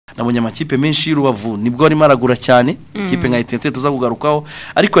nabonye amakipe menshi y'Urubavu nibwo arimo aragura cyane ikipe nka Etente tuza kugarukaho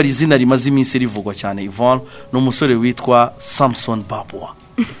ariko ari izina rimaze iminsi rivugwa cyane Yvonne n'umusore witwa Samson Babuwa.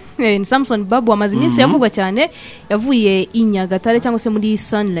 Ni Samson Babuwa amaze iminsi yavugwa cyane yavuye i Nyagatare cyangwa se muri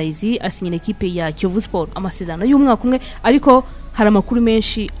Sunrise asinyira ekipe ya Kiyovu Sport amasezerano y'umwaka umwe ariko hari amakuru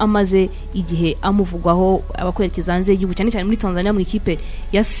menshi amaze igihe amuvugwaho abakwerekeza hanze y'igihugu cyane muri Tanzania mu ikipe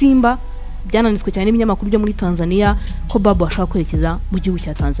ya Simba byananditswe cyane n'ibinyamakuru byo muri Tanzania ko Babuwa ashaka kwerekeza mu gihugu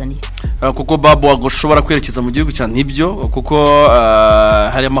cya Tanzania. Kuko Babuwa gushobora kwerekeza mu gihugu cya nibyo kuko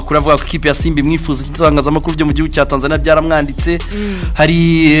hari amakuru avuga ko ikipe ya Simba imwifuza itangaza amakuru byo mu gihugu cya Tanzania byaramwanditse hari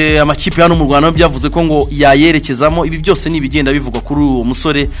amakipe hano mu Rwanda byavuze ko ngo yayerekezamo ibi byose ni ibigenda bivugwa kuri uwo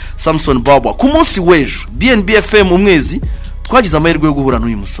musore Samson Babuwa. Ku munsi w'ejo BNBFM umwezi twagize amahirwe yo guhura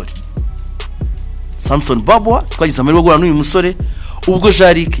n'uyu musore Samson Babuwa, twagize amahirwe yo guhura n'uyu musore ubwo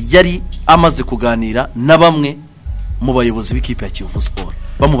Jarik yari amaze kuganira na bamwe mu bayobozi b'ikipe ya Kiyovu Sport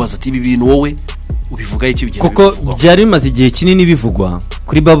bamubaza ati ibi bintu wowe ubivuga iki bigenda kuko byari bimaze igihe kinini bivugwa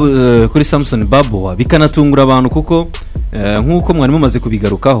kuri Samson Babuwa bikanatungura abantu kuko nk'uko mwari mumaze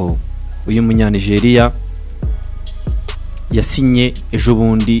kubigarukaho uyu munyanigeria yasinye ejo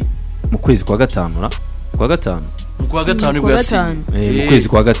bundi mu kwezi kwa gatanu nibwo yasinye mu kwezi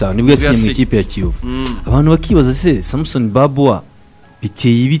kwa gatanu nibwo yasinye mu ikipe ya Kiyovu. Abantu bakibaza se Samson Babuwa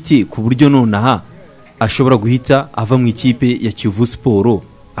biteye ibiti ku buryo nonaha ashobora guhita ava mu ikipe ya Kiyovu Sport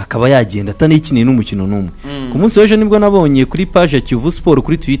akaba yagenda atanikineye n'umukino n'umwe. Ku munsi w'ejo nibwo nabonye kuri page ya Kiyovu Sport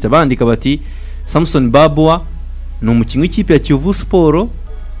kuri Twitter bandika bati Samson Babuwa ni umukinnyi w'ikipe ya Kiyovu Sport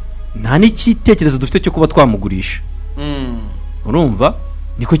nta n'ikitekerezo dufite cyo kuba twamugurisha. Urumva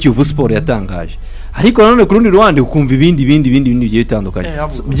niko Kiyovu Sport yatangaje ariko nanone ku rundi ruhande ukumva ibindi bigiye bitandukanye.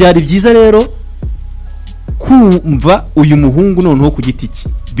 Byari byiza rero kumva uyu muhungu noneho ku giti cye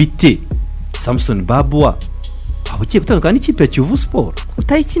bite Samson Babuwa abukiye gutandukana n'ikipe ya Kiyovu Sport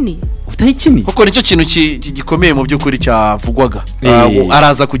utayikiniye kuko nicyo kintu gikomeye mu by'ukuri cyavugwaga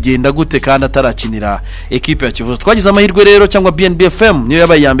araza kugenda gute kandi atarakinira ekipe ya Kiyovu. Twagize amahirwe rero cyangwa BNBFM niyo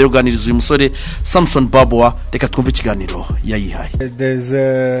yabaye yambere uganiriza uyu musore Samson Babuwa reka twumve ikiganiro yayihaye. There's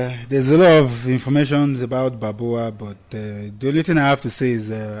a lot of information about Babuwa but the only thing I have to say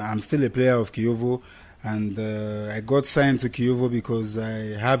is I'm still a player of Kiyovu and I got signed to Kiyovu because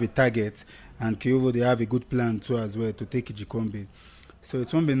I have a target and Kiyovu they have a good plan too as well to take Gikombe. So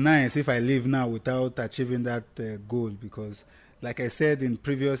it won't be nice if I leave now without achieving that goal because like I said in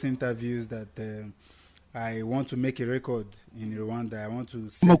previous interviews that I want to make a record in Rwanda. I want to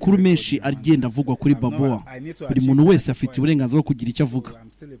amakuru menshi agenda avugwa kuri Babuwa buri muntu wese afite uburenganzira bwo kugira icyo avuga.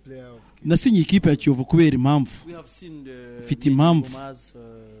 Nasinye ikipe ya Kiyovu kubera impamvu mfite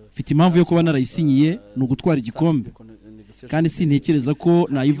impamvu yo kuba narayisinyiye no gutwara igikombe kandi sintekereza ko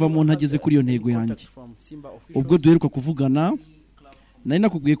nayivamo ntageze kuri iyo ntego yanjye. Ubwo duheruka kuvugana nari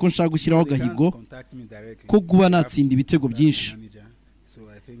nakubwiye ko nshaka gushyiraho gahigo ko kuba natsinda ibitego byinshi.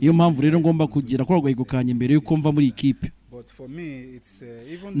 Iyo mpamvu rero ngomba kugira ko gahigo kanye mbere yuko mva muri ikipe.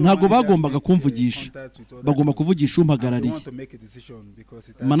 Ntago bagombaga kumvugisha, bagomba kuvugisha umpagarariye.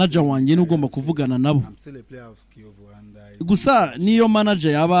 Manager wanjye ni ugomba kuvugana nabo. Gusa niyo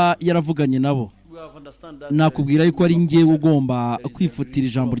manager yaba yaravuganye nabo nakubwira yuko ari njyewe ugomba kwifutira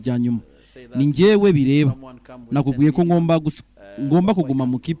ijambo rya nyuma. Ni njyewe bireba. Nakubwiye ko ngomba kuguma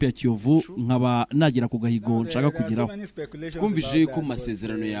mu kipe ya Kiyovu nkaba nagira ku gahigo nshaka kugeraho. Twumvije ko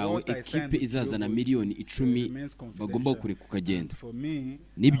masezerano yawe ekipe izazana miliyoni 10 bagomba kureka kugenda.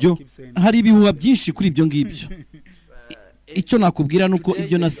 Nibyo hari ibihuha byinshi kuri ibyo ngibyo. Icyo nakubwira nuko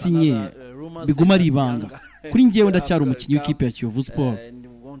ibyo nasinye biguma ari ibanga. Kuri njyewe ndacyari umukinnyi w'ikipe ya Kiyovu Sport.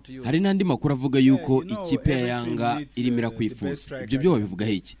 Hari nandi makuru avuga yuko ikipe ya Yanga irimira kwifuza. Ibyo byo babivuga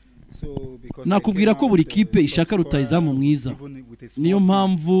iki? Nakubwira ko buri kipe ishaka rutayizamu mwiza. Niyo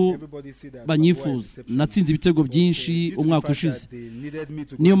mpamvu banyifuza. Natsinze ibitego byinshi umwaka ushize.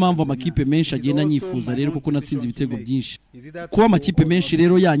 Niyo mpamvu amakipe menshi agenda nyifuza rero kuko natsinze ibitego byinshi. Kuba amakipe menshi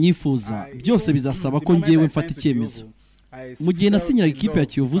rero yanyifuza byose bizasaba ko njyewe mfata icyemezo. Mu gihe nasinyiraga ikipe ya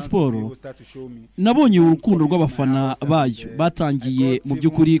Kiyovu Sport nabonye urukundo rw'abafana bayo batangiye mu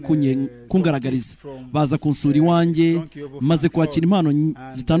by'ukuri kungaragariza baza kunsura iwanjye maze kwakira impano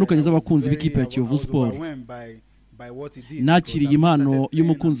zitandukanye z'abakunzi b'ikipe ya Kiyovu Sport. Nakiriye impano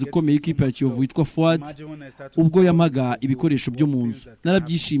y'umukunzi ukomeye w'ikipe ya Kiyovu witwa Fuad ubwo yamaga ibikoresho byo mu nzu.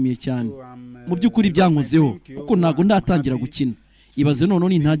 Narabyishimiye cyane. Mu by'ukuri byankozeho kuko ntago ndatangira gukina. Ibaze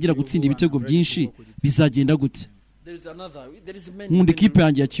none ntagira gutsinda ibitego byinshi bizagenda gute? Nkunda ikipe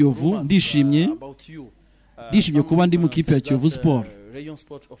yanjye ya Kiyovu ndishimye kuba ndi mu kipe ya Kiyovu Sport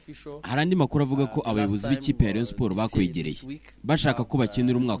hari andi makuru avuga ko abayobozi b'ikipe ya Rayon Sport bakwegereye bashaka ko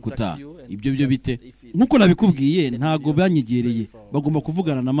bakinira umwaka utaha. Ibyo byo bite? Nkuko nabikubwiye ntago banyegereye, bagomba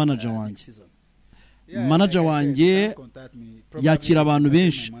kuvugana na manager wanjye. Manager wanjye yakira abantu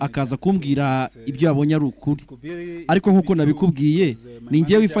benshi akaza kumbwira ibyo yabonye ari ukuri, ariko nkuko nabikubwiye ni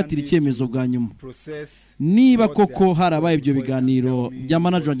ngiye wifatira icyemezo bwa nyuma. Niba koko harabaye ibyo biganiro bya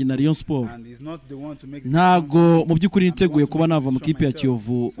manager wanjye na Rayon Sport, ntago mu by'ukuri niteguye kuba nava mu kipe ya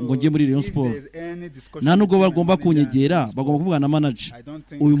Kiyovu ngo ngiye muri Rayon Sport. Nta nubwo bagomba kunyegera, bagomba kuvugana na manager.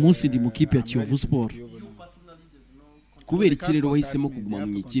 Uyu munsi ndi mu kipe ya Kiyovu Sport. Kubera iki rero wahisemo kuguma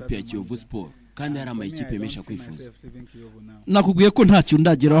mu ikipe ya Kiyovu Sport kandi hari amayikipe menshi akwifuza? Nakubwiye ko ntacyo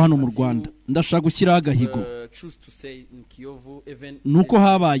ndageraho hano mu Rwanda, ndashaka gushyiraho agahigo. Nuko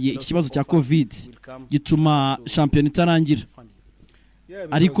habaye ikibazo cya covid gituma shampiyona itarangira,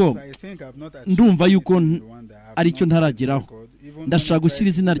 ariko ndumva yuko aricyo ntarageraho. Ndashaka gushyira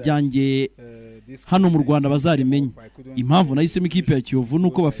izina ryanjye hano mu Rwanda bazarimenye. Impamvu nahisemo ikipe ya Kiyovu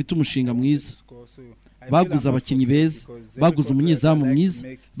nuko bafite umushinga mwiza, baguze abakinnyi beza, baguze umunyezamu mwiza,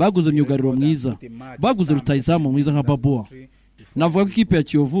 baguze myugariro mwiza, baguze rutayizamu mwiza nka Babuwa. Navuga ko ikipe ya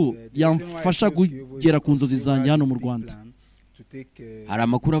Kiyovu yamfasha kugera ku nzozi zanjye hano mu Rwanda. Hari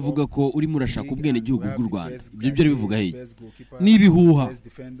amakuru avuga ko urimo urashaka ubwenegihugu bw'u Rwanda. Ibyo byo bivuga he? N'ibihuha.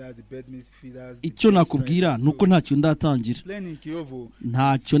 Icyo nakubwira nuko ntacyo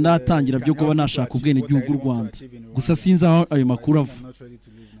ndatangira byo kuba nashaka ubwenegihugu bw'u Rwanda. Gusa sinzi aho ayo makuru ava.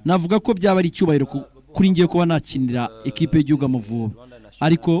 Navuga ko byaba ari icyubahiro kuri ngiye kuba nakinira ekipe y'igihugu Amavubi,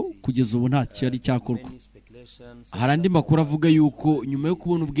 ariko kugeza ubu nta cyari cyakorwa. Hari andi makuru avuga yuko nyuma yo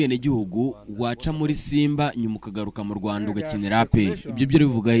kubona ubwenegihugu waca muri Simba nyuma ukagaruka mu Rwanda ugakinira APR. Ibyo byo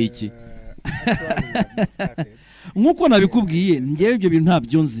bivuga iki? Nkuko nabikubwiye ngewe ibyo bintu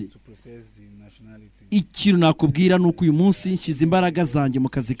ntabyo nzi. Ikintu nakubwira nuko uyu munsi nshyize imbaraga zanjye mu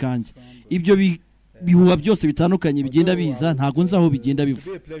kazi kanjye. Ibyo bihuha byose bitandukanye bigenda biza, ntago nzi aho bigenda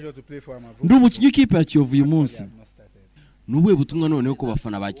biva. Ndi umukinnyi w'ikipe ya Kiyovu uyu munsi. Nubuhe butumwa noneho ko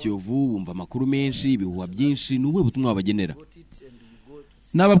bafana ba Kiyovu bumva amakuru menshi, ibihuha byinshi, nubuhe butumwa babagenera?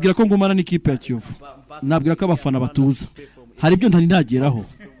 Nababwira ko ngumana n'ikipe ya Kiyovu, nabwira ko abafana batuza. Hari ibyo ntari ntageraho.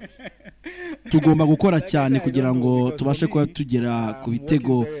 Tugomba gukora cyane kugira ngo tubashe kuba tugera ku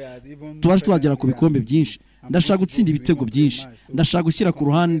bitego, tubashe twagera ku bikombe byinshi. Ndashaka gutsinda ibitego byinshi, ndashaka gushyira ku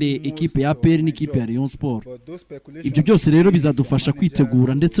ruhande ekipe ya APR n'ikipe ya Rayon Sport. Ibyo byose rero bizadufasha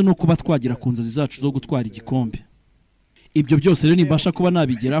kwitegura ndetse no kuba twagira ku nzozi zacu zo gutwara igikombe. Ibyo byose rero nibasha kuba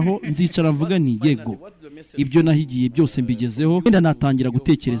nabigeraho, nzicara mvuga ni yego, ibyo nahigiye byose mbigezeho, wenda natangira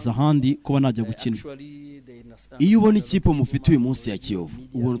gutekereza ahandi kuba najya gukina. Iyo ubona ikipe mufite uyu munsi ya Kiyovu,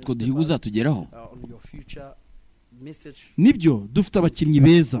 ubona utwo duhigo uzatugeraho? Nibyo, dufite abakinnyi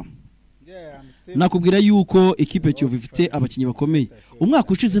beza. Nakubwira yuko ekipe ya Kiyovu ifite abakinnyi bakomeye.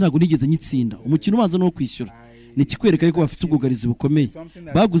 Umwaka ushize ntago nigeze nyitsinda, umukino ubanza no kwishyura. Ni kikwereka yuko bafite ubwugarizi bukomeye.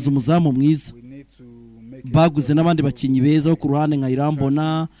 Baguze umuzamu mwiza, baguze n'abandi bakinnyi beza bo ku ruhande nka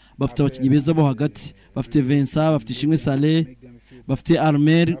Irambona, bafite abakinnyi beza bo hagati, bafite Vincent, bafite Shimwe Saleh, bafite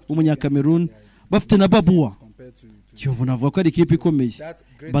Armel w'umunyakameruni, bafite na Babuwa. Kiyovu navuga ko ari ikipe ikomeye,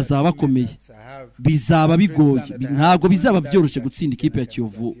 bazaba bakomeye, bizaba bigoye, ntago bizaba byoroshye gutsinda ikipe ya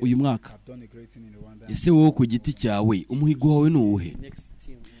Kiyovu uyu mwaka. Ese wowe ku giti cyawe umuhigo wawe nuwuhe?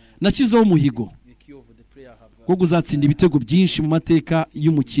 Nakizeho umuhigo ko kuzatsinda ibitego byinshi mu mateka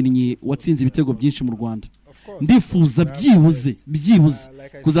y'umukinnyi watsinze ibitego byinshi mu Rwanda. Ndifuza byibuze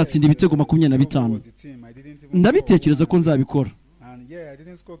kuzatsinda ibitego 25. Ndabitekereza ko nzabikora.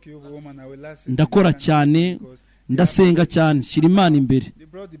 Ndakora cyane, ndasenga cyane, shira Imana imbere.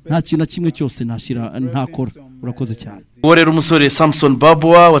 Nta kintu na kimwe cyose ntakora. Urakoze cyane. Uwo rero umusore Samson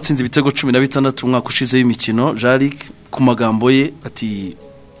Babuwa watsinze ibitego 16 umwaka ushize y'imikino, Jalik ku magambo ye ati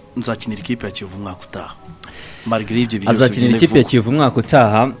nzakinira ikipe ya Kiyovu umwaka utaha. Azakinira ikipe ya Kiyovu umwaka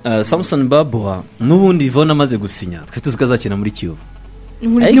utaha. Samson Babuwa n'ubundi Ivona amaze gusinya, twe tuzi ko azakina muri Kiyovu.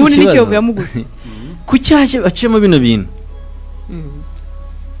 N'ubundi ni Kiyovu yamuguze. Kucyaje acemo bino bintu.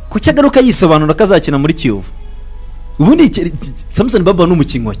 Kucyagaruka yisobanura ko azakina muri Kiyovu. Ubundi Samson Babuwa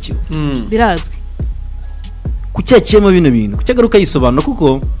n'umukinnyi wa Kiyovu. Birazwi. Kucyacemo bino bintu, kucyagaruka yisobanura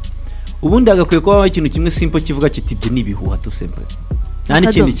kuko ubundi agakwiye kuba ikintu kimwe simple kivuga kiti ibyo ni bihuha to simple. Nani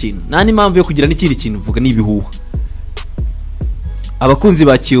kindi kintu, nani impamvu yo kugira n'ikindi kintu uvuga ni bihuha. Abakunzi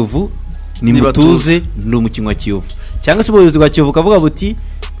ba Kiyovu ni mutuze ndi umukinnyi wa Kiyovu, cyangwa se ubuyobozi bwa Kiyovu kavuga buti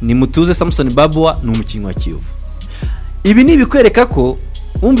ni mutuze Samson Babuwa ni umukinnyi wa Kiyovu. Ibi ni bikwereka ko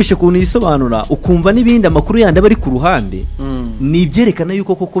umvishe kuntu yisobanura ukumva n'ibindi amakuru yandi bari ku ruhande, ni byerekana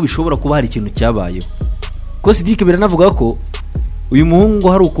yuko koko bishobora kuba hari ikintu cyabayeho. Ko Sidike biranavuga ko uyu muhungu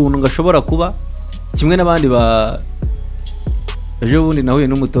hari ukuntu ngashobora kuba kimwe n'abandi ejo bundi nahuye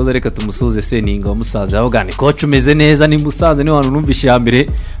n'umutoza reka tumusuze Seninga wa Musaza avuga ni coach umeze neza ni Musaza ni wantu numvishe ya mbere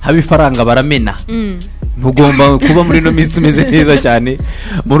haba ifaranga baramena ntugomba kuba muri no minsi umeze neza cyane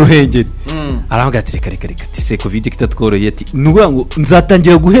mu Ruhengeri aravuga ati reka tise covid kitatworoye ati nuvuga ngo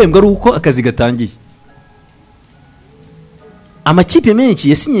nzatangira guhembwa ari uko akazi gatangiye. Amakipe menshi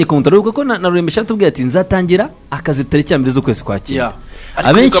yasinyiye kontra ruko ko na Ruremesha tubwiye ati nzatangira akazi tariki ya mbere zo kwezi kwakira.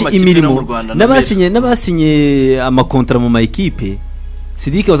 Abenshi imirimo n'abasinye amakontra mu mayikipe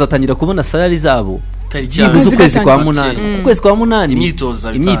Sidike bazatangira kubona salary zabo byibuze ukwezi kwa munani. Ukwezi kwa munani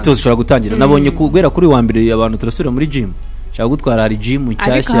imyitozo ishobora gutangira. Nabonye kugera kuri wa mbere abantu turasubira muri gym. Shaka gutwara hari gym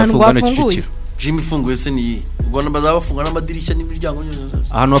cyashya yafunga no Kicukiro. Gym ifunguye se ni ubona bazabafunga n'amadirishya n'imiryango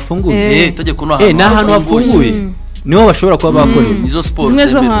ahantu hafunguye. Tegeko no ahantu n'ahantu hafunguye niho bashobora kuba bakorera izo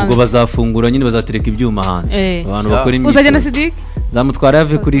sports ubwo bazafungura nyine bazatereka ibyuma hanze abantu bakora imyitozo. Uzajya na Sidike zamutwara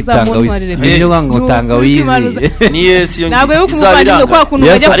yave kuri tangawizi niyo wango tangawizi ni yes yo ntabwo yo kumuvandimwe kwa kuntu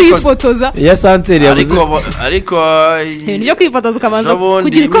bajya kwifotoza ya Sanseri yavuze ariko niyo kwifotoza kabanza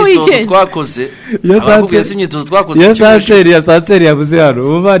kugira ko weekend twakoze ya Sanseri yavuze hano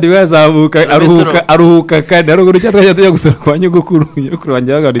umuvandimwe yazamuka aruhuka kandi aruguru cyatwaje tujya gusura kwa nyogukuru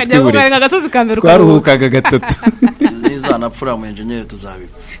wanjye bagari twibure twaruhukaga gatatu nizanapfura mu engineer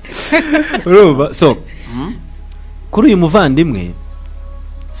tuzabipa urumva so kuri uyu muvandimwe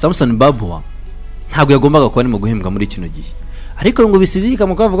Samson Babuwa ntabwo yagombaga kuba arimo guhembwa muri kino gihe ariko ngo bisidika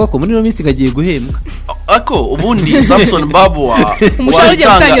mu kavuga ko muri no minsi ngagiye guhembwa ako ubundi Samson Babuwa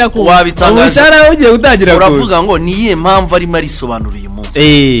wabitangaje ugiye gutangira uravuga ngo niye mpamvu ari marisobanura uyu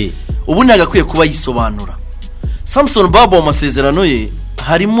munsi ubundi agakwiye kuba yisobanura. Samson Babuwa amasezerano ye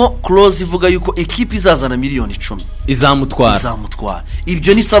harimo clause ivuga yuko equipe izazana miliyoni 10 izamutwara.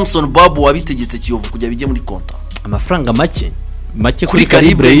 Ibyo ni Samson Babuwa wabitegetse Kiyovu kujya bijye muri konta amafaranga make kuri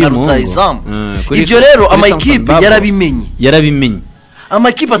Calibre na Rutayizamu. Ibyo rero amakipe yarabimenye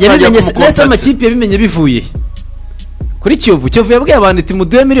amakipe atangira kumukontakta. Amakipe yabimenye bivuye kuri Kiyovu yabwiye abantu ati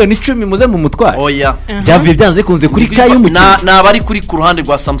muduhe miliyoni 10 muze mu mutware. Oya byavuye byanze kunze kuri kayo umukino nabari kuri ku ruhande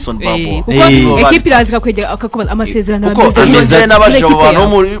rwa Samson Babuwa equipe irazika kwegera akakubaza amasezerano ameze n'abajabo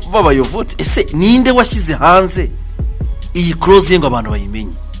abantu b'abayovuti ese ninde washyize hanze iyi clause ngo abantu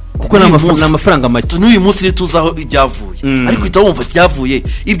bayimenye kuko n'amafaranga make n'uyu munsi tuzaho ibyavuye ariko itawumva byavuye.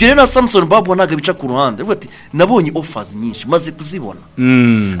 Ibyo rero Samson Babuwa naga bica ku ruhande ati nabonye offers nyinshi maze kuzibona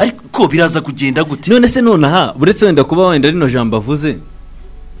ariko biraza kugenda gute none se nonaha buretse wenda kuba wenda rino jambo avuze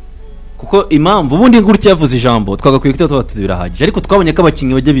kuko impamvu ubundi nguru cyavuze ijambo twagakwiye kwita birahagije ariko twabonye ko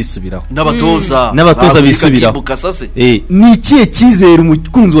abakinnyi bajya bisubiraho n'abatoza bisubiraho. Ni ikihe cyizere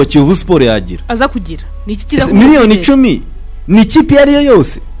umukunzi wa Kiyovu Sport yagira aza kugira ni iki kiza miliyoni 10 ni ikipe yari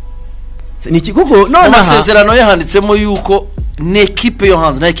yose niki kuko none amasezerano yahanditsemo yuko n'equipe yo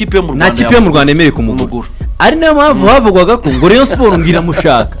hanze na equipe yo mu Rwanda na equipe yo mu Rwanda emere kumugura ari nayo mpamvu havugwaga ko ngo Rayon Sport ngira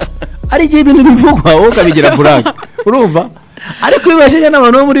mushaka ari gihe ibintu bivugwa wowe kabigira buraga urumva ariko bibasheje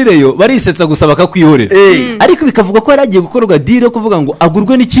n'abantu bo muri Rayon barisetsa gusaba kakwihorera ariko bikavuga ko yaragiye gukorwa deal yo kuvuga ngo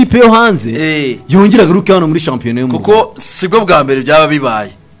agurwe n'ikipe yo hanze yongera garuke hano muri championnat yo mu kuko sibwo bwa mbere byaba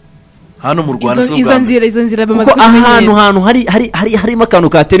bibaye hano mu Rwanda sibwo bwa mbere izo nzira bamaze kuko ahantu harimo akantu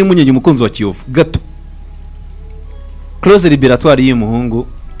katera imunyenye umukunzi wa Kiyovu gato clause liberatoire y'umuhungu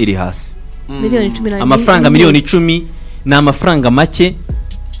iri hasi amafaranga miliyoni 10 na amafaranga make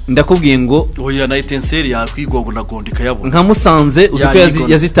ndakubwiye ngo oya na Etenseri yakwigwa nagondika yabona nka Musanze uzuko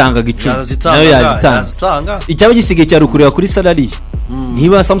yazitangaga 10 nayo yazitanga icyaba gisigaye cya rukurira kuri salary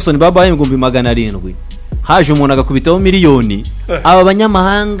niba Samson Babuwa y'ibihumbi 700 haje umuntu agakubitaho miliyoni aba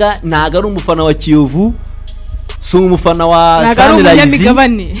banyamahanga naga ari umufana wa Kiyovu si umufana wa Sunrise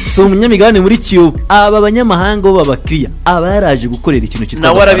si umunyamigabane muri Kiyovu aba banyamahanga bo babakiriya aba yaraje gukorera ikintu kitwa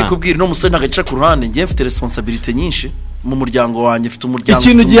nawe arabikubwira no musore nagaca ku ruhande ngiye mfite responsibility nyinshi mu muryango wanjye mfite umuryango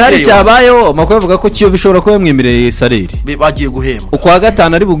ikintu gihari cyabayeho amakuru avuga ko Kiyovu ishobora kuba yamwemereye salary bagiye guhembwa ukwa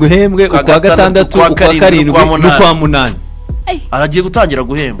gatanu ari buguhembwe ukwa gatandatu ukwa karindwi n'ukwa munani aragiye gutangira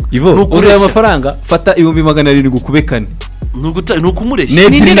guhembwa nukuresha amafaranga fata 700 gukubekane nukumureshya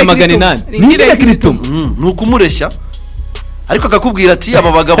n'ebyiri na 800 n'indira kirito nukumureshya ariko akakubwira ati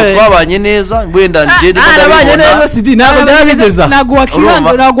aba bagabo twabanye neza wenda ngende ndabanye neza sidi ntabwo byabigeza ntabwo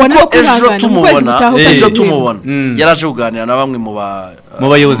wakihando ntabwo no kwihangana ejo tumubona yaraje kuganira na bamwe mu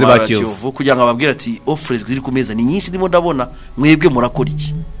bayobozi ba Kiyovu kugira ngo ababwire ati offers ziri ku meza ni nyinshi ndimo ndabona mwebwe murakora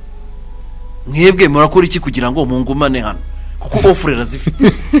iki kugira ngo mungumane hano kuko ofurera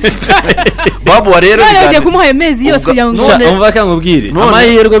zifite Babuwa rero biganira kumuha amezi yose kugira ngo umva kangubwire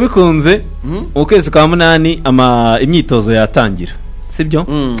amahirwe bikunze ukwezi kwa munani imyitozo yatangira sibyo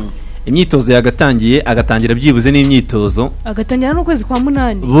imyitozo agatangira byibuze n'imyitozo agatangira no kwezi kwa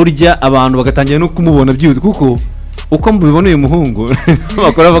munani burya abantu bagatangira no kumubona byibuze kuko uko mubibona uyu muhungu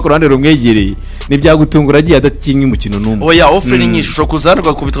bakora ava ku ruhande rumwegereye n'ibyagutungura agiye adakinnye umukino n'umwe oya offer ni nyinshi ushobora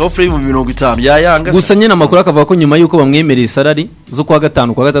kuzanirwa kubita offer mu 50 yayanga gusa nyine amakuru akavuga ko nyuma y'uko bamwemereye salari zo kwa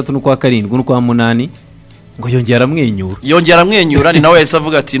gatanu kwa gatatu no kwa karindwi no kwa munani ngo yongera amwenyura ni nawe yahise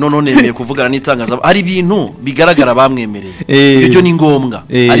avuga ati none nemeye kuvugana n'itangazamakuru hari ibintu bigaragara bamwemereye ibyo ni ngombwa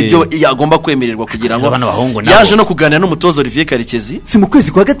ari byo yagomba kwemererwa kugira ngo yaje no kuganira n'umutozo Olivier Karekezi si mu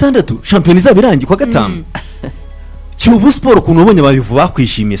kwezi kwa gatandatu shampiyona izaba irangiye kwa gatanu Kiyovu Sport ukuntu ubonye abayovu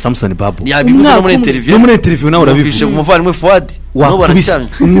bakwishimiye Samson Babu yabivuze no muri interview nawe urabivuze umuvandimwe Fuad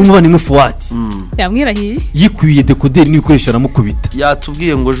umuvandimwe Fuad yamwirahiye yikwiye dekoderi n'ibikoresho aramukubita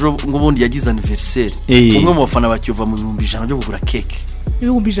yatubwiye ngo ejo ubundi yagize anniversaire umwe mu bafana bakiva mu 100 byo kugura keke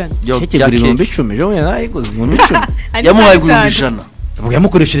 100 keke 110 ejo yarayiguze 110 yamuhaye 100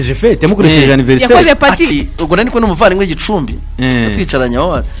 yamukoresheje fete yamukoresheje anniversaire ati ubwo nari ko n'umuvandimwe Gicumbi twicaranye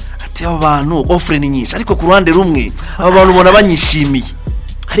aho ati abantu offer ni nyinshi ariko ku ruhande rumwe abantu ubona banyishimiye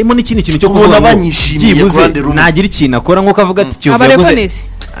harimo n'ikindi kintu cyo kubona banyishimiye ku ruhande rumwe nagira ikintu akora nko kavuga ati Kiyovu yaguze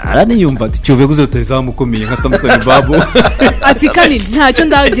araniyumva ati Kiyovu yaguze utazamukomeye nka Samson Babu ati kandi ntacyo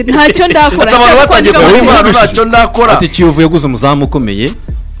ndakora ntacyo ndakora ati Kiyovu yaguze umuzamukomeye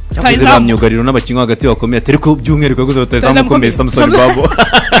yaguze ba myugariro n'abakinnyi hagati bakomeye ariko by'umwihariko yaguze utazamukomeye Samson Babu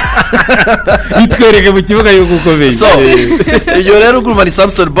bitwereke mu kibuga yuko ukomeye iyo rero urumva ni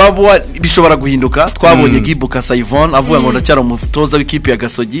Samson Babu bishobora guhinduka twabonye Gibuka Saivon avuga ngo ndacyari umutoza w'ikipe ya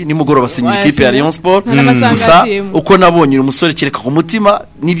Gasogi nimugoroba sinyira ikipe ya Rayon Sport gusa uko nabonye umusore kireka ku mutima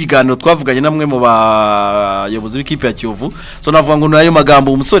n'ibiganiro twavuganye namwe mu bayobozi b'ikipe ya Kiyovu so navuga ngo nayo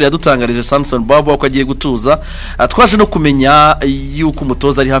magambo umusore yadutangarije Samson Babu ko agiye gutuza twaje no kumenya yuko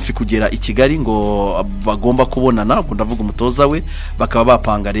umutoza ari hafi kugera i Kigali ngo bagomba kubonana ngo ndavuga umutoza we bakaba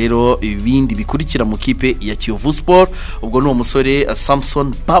bapanga rero ibindi bikurikira mu kipe ya Kiyovu Sport ubwo no musore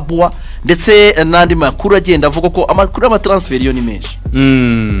Samson Babuwa ndetse nandi makuru agenda avuga ko amakuru y'amatransfer yo ni menshi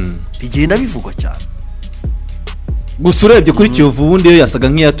bigenda bivugwa cyane gusa urebye kuri Kiyovu ubundi yo yasaga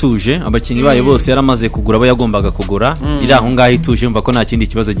nk'iyatuje abakinnyi bayo bose yaramaze kugura abo yagombaga kugura iri aho ngaho ituje umva ko nta kindi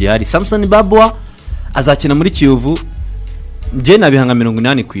kibazo gihari Samson Babuwa azakina muri Kiyovu je nabihanga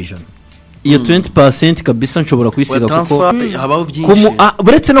 80% iyo 20% kabisa nshobora kwisiga kuko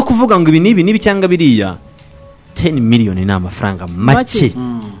buretse no kuvuga ngo ibi nibi cyangwa biriya 10 miliyoni ni amafaranga make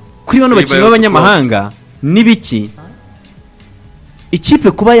kuri bano bakinnyi b'abanyamahanga nibiki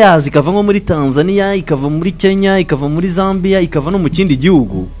ikipe kuba yazi ikava nko muri Tanzania ikava muri Kenya ikava muri Zambia ikava no mu kindi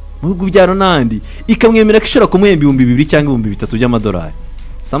gihugu mu bihugu byaro nandi ikamwemera ko ishobora kumuhemba 2,000 cyangwa 3,000 by'amadolari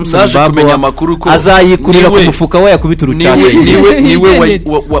Samson Babu azayikurira ku mufuka we yakubita urucyane niwe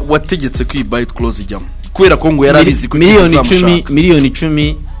wategetse ko buy close ijyamo kubera ko ngo yarabizi ko miliyoni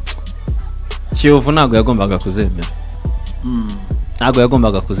 10 Kiyovu ntago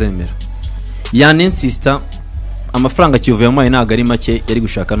yagombaga kuzemera insista amafaranga Kiyovu yamuhaye ntago ari make yari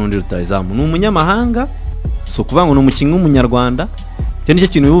gushaka n'undi rutayizamu ni umunyamahanga so kuvuga ngo ni umukinnyi w'umunyarwanda cyo nicyo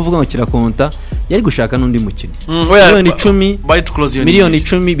kintu bivuga ngo kirakonta yari gushaka n'undi mukino miliyoni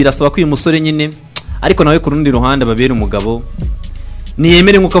 10 birasaba ko uyu musore nyine ariko nawe ku rundi ruhande babera umugabo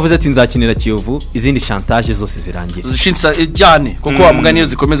niyemere nkuko avuze ati nzakinira Kiyovu izindi chantage zose zirangira zishinta cyane kuko wamugani iyo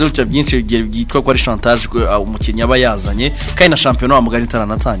zikomeze ucya byinshi byitwa ko ari chantage umukinnyi aba yazanye kandi na championnat wamugani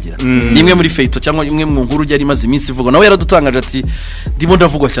taranatangira nimwe muri feito cyangwa imwe mu nkuru yari maze iminsi ivuga nawe yaradutangaje ati ndimo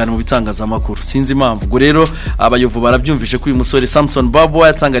ndavugwa cyane mu bitangazamakuru sinzi impamvu ubwo rero abayovu barabyumvise ko uyu musore Samson Babu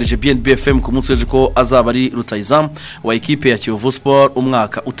yatangarije BNB FM ku munsi w'ejo ko azaba ari rutayizamu wa equipe ya Kiyovu Sport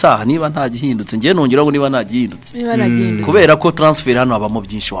umwaka utaha niba nta gihindutse ngiye nongera ngo niba nta gihindutse kubera ko transfer hano abamo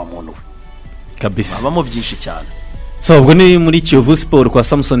byinshi wa muntu kabisa abamo byinshi cyane so ubwo ni muri Kiyovu Sport kwa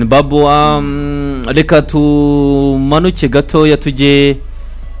Samson Babu reka tumanuke gato yatujye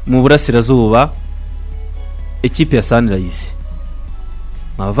mu burasirazuba equipe ya Sunrise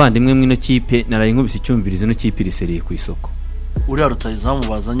abavandimwe mwino kipe naraye nkubise icyumvirizo no kipe irisereye ku isoko uri rutayizamu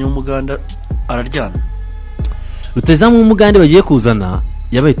bazanye umuganda araryana rutayizamu umugande bagiye kuzana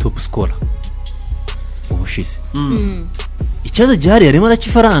yabaye top scorer ubushize ikibazo gihari yarimo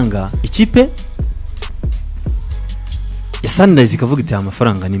arakifaranga ikipe ya Sunrise ikavuga iti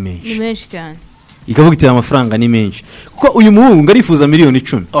amafaranga ni menshi cyane ikavuga iti amafaranga ni menshi kuko uyu muhungu arifuza miliyoni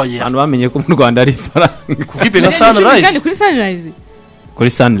 10 abantu bamenye ko mu Rwanda ari faranga kukipe nka Sunrise kuri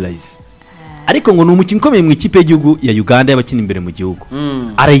Sunrise ariko ngo ni umukino ukomeye mu ikipe y'igihugu ya Uganda y'abakina imbere mu gihugu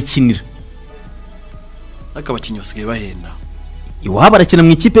arayikinira akabakinyi basigaye bahenda iwaba arakina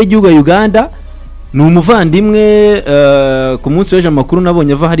mu ikipe y'igihugu ya Uganda ni umuvandimwe ku munsi w'ejo amakuru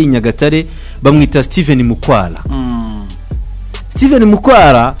nabonye ava hari Nyagatare bamwita Steven Mukwara Steven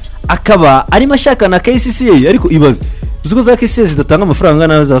Mukwara akaba arimo ashaka na KCCA ariko ibaze uzuko za KCCA zidatanga amafaranga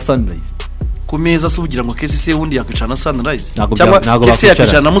na za Sunrise ku meza se ugira ngo KCC wundi yakwicara na Sunrise Ntabwo cyangwa ntabwo KCC bakwicara.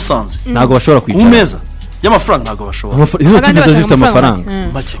 yakwicara na Musanze ntabwo bashobora ku kwicara meza y'amafaranga ntabwo bashobora izo kipe zo zifite amafaranga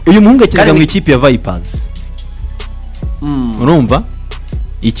make uyu muhungu yakinaga Kandi- mu ikipe ya Vipers urumva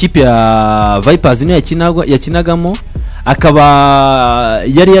ikipe ya Vipers niyo yakinagamo akaba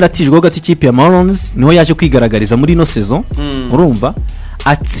yari yaratijweho gati ikipe ya Marons niho yaje kwigaragariza muri ino saison urumva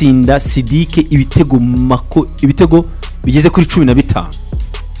atsinda Sidike ibitego bigeze kuri 15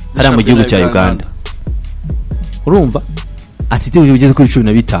 hariya mu gihugu cya Uganda urumva atsinda bigeze kuri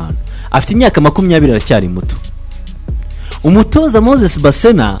 15 afite imyaka 20 aracyari muto umutoza Moses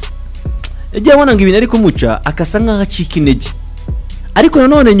Basena yagiye abona ngo ibintu ari kumuca akasa nk'aho acika intege ariko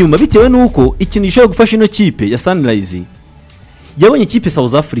nanone nyuma bitewe nuko ikintu gishobora gufasha ino kipe ya Sunrise yabonye ikipe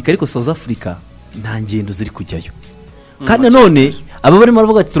South Africa ariko South Africa nta ngendo ziri kujyayo kandi nanone aba barimo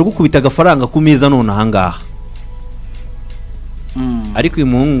baravuga ati turagukubita agafaranga ku meza none ahangaha ariko uyu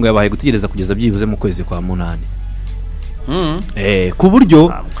muhungu yabaye gutegereza kugeza byibuze mu kwezi kwa 8 ku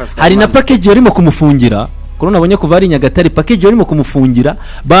buryo hari na package yarimo kumufungira korona abonye kuva ari Nyagatare package yarimo kumufungira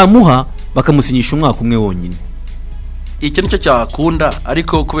bamuha bakamusinyisha umwaka umwe wonyine icyo nicyo cyakunda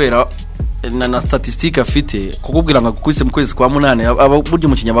ariko kubera na statistique afite kukubwira ngo kwise mu kwezi kwa 8 buryo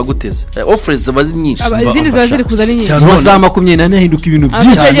umukinya baguteze offers zaba nyinshi izindi ziba ziri kuza ari nyinshi za 24 ahinduka ibintu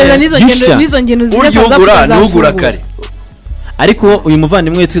byinshi n'izo ngendo zigeze ntugura kare ariko uyu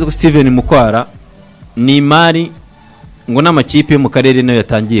muvandimwe witwa Steven Mukwara ni imari ngo n'amakipe yo mu karere nayo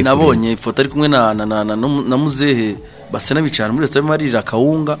yatangiye nabonye ifoto ari kumwe na muzehe Basena bicana muri restaurant marira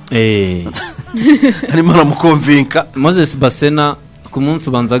kawunga arimo aramukonvinka Moses Basena ku munsi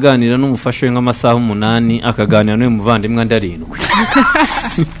ubanza aganira n'umufasha we nk'amasaha 8 akaganira n'uyu muvandimwe ndarindwi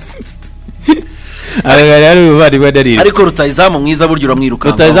ariko rutayizamu mwiza buryo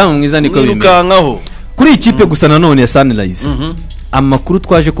uramwirukanka rutayizamu mwiza niko birukankaho kuri ikipe gusa nanone ya Sunrise amakuru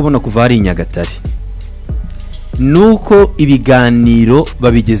twaje kubona kuva ari Nyagatare nuko ibiganiro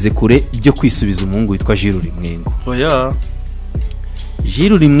babigeze kure byo kwisubiza umuhungu witwa Jiruri Mwengo oya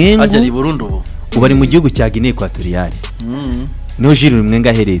Jiruri Mwengo ajya ni Burundi ubu ubari mu gihugu cya Guinea Equatoriale no Jiruri Mwengo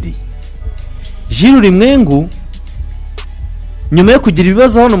aherereye Jiruri Mwengo nyuma yo kugira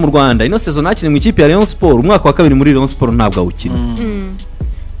ibibazo hano mu Rwanda ino saison nakine mu ikipe ya Rayon Sport umwaka wa kabiri muri Rayon Sport ntabwo awukina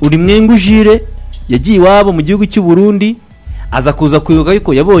uri Mwengo Jire yagiye iwabo mu gihugu cy'u Burundi aza kuza kwibuka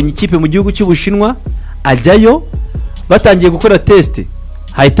yuko yabonye ikipe mu gihugu cy'Ubushinwa ajyayo batangiye gukora test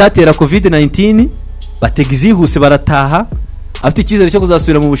hayitatera covid-19 batega izihuse barataha afite icyizere cyo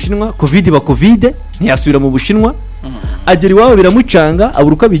kuzasubira mu Bushinwa covid ntiyasubira mu Bushinwa agera iwabo biramucanga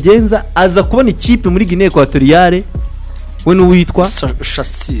abura uko abigenza aza kubona ikipe muri Guinea Equatoriale we n'uwitwa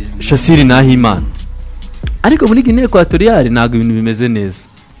Shassir Nahimana ariko muri Guinea Equatoriale ntabwo ibintu bimeze neza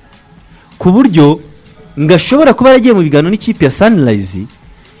ku buryo ngashobora kuba yagiye mu biganiro n'ikipe ya Sunrise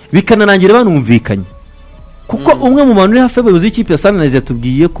bikananangira banumvikanye kuko umwe mu bantu uri hafi y'abayobozi b'ikipe ya Sunrise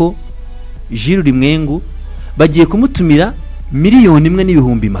yatubwiye ko Jiruri Mwengo bagiye kumutumira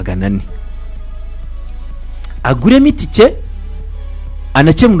 1,400,000 aguremo itike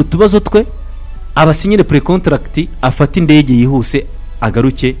anakemura utubazo twe abasinyire pre-contract afata indege yihuse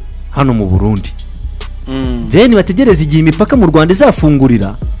agaruke hano mu Burundi then bategereza igihe imipaka mu Rwanda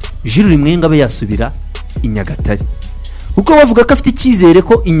izafungurira Jiruri Mwengo abe yasubira i Nyagatare kuko bavuga ko afite icyizere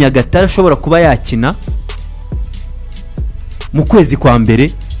ko i Nyagatare ashobora kuba yakina mu kwezi kwa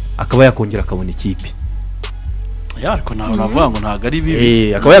mbere akaba yakongera akabona ikipe ariko nawe navuga ngo ntago ari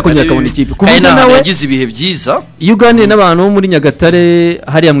bibi akaba yakongera akabona ikipe kuko nawe yagize ibihe byiza iyo uganiriye n'abantu bo muri Nyagatare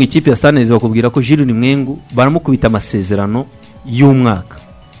hariya mu ikipe ya Sunrise bakubwira ko Jiruri Mwengo baramukubita amasezerano y'umwaka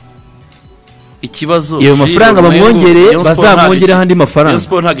ikibazo iyo mafaranga bamwongereye bazamwongera handi mafaranga Rayon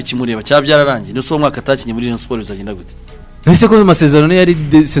Sport ntago ikimureba cyararangiye no so umwaka atakinye muri Rayon Sport bizagenda gute ese ko amasezerano yari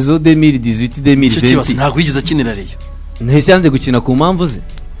saison 2018-2020 ntago yigeze akinira Rayon ntese yanze gukina ku mpamvu ze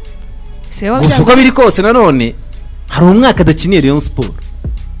gusa uko biri kose nanone hari umwaka adakiniye Rayon Sport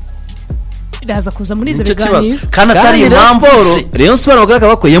iraza kuza muri izo biganiro kandi atari impamvu se Rayon Sport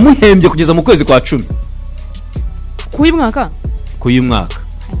bagaragara ko yamuhembye kugeza mu kwezi kwa 10 kuyu mwaka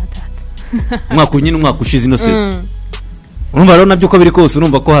umwaka nyine umwaka ushize ino season urumva rero nabyo uko biri kose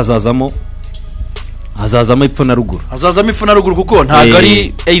urumva ko hazazamo ipfo na ruguru kuko ntago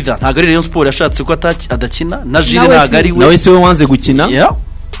ari either ntago ari Rayon Sport yashatse ko adakina na Jire ntago ari we nawe se we wanze gukina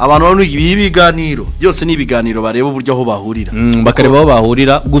abantu bano ibiganiro byose ni ibiganiro bareba uburyo aho bahurira bakareba aho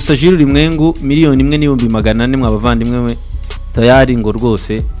bahurira gusa Jiruri Mwengo 1,400,000 mwabavandimwe we tayari ngo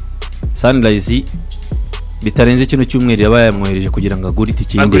rwose Sunrise bitarenze kino cyumweru yabaye yamwohereje kugira ngo agure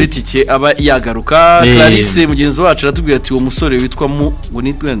itike aba yagaruka Clarisse mugenzi wacu aratubwira ati uwo musore witwa ngo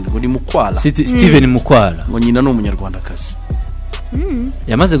ni Mukwala Steven Mukwala ngo nyina no umunyarwandakazi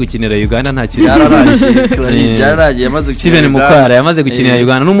yamaze gukinira Uganda nta kintu byararangiye yamaze gukinira Steven Mukwara yamaze gukinira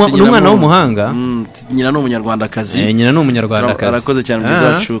Uganda n'umwana w'umuhanga nyina n'umunyarwandakazi nyina n'umunyarwandakazi arakoze cyane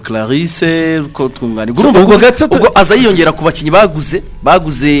mwizacu Clarisse ko twungani ubwo aza yiyongera ku bakinyi baguze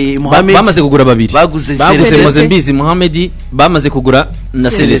Mohamed bamaze kugura babiri baguze Mozambique Mohamed bamaze kugura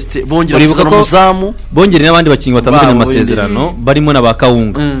na Celeste bongera umuzamu bongera n'abandi bakinyi batandukanye amasezerano barimo na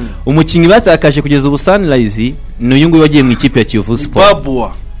bakawunga umukinyi batakaje kugeza ubu Sunrise n'uyu nguyu wagiye mu ikipe ya Kiyovu Sport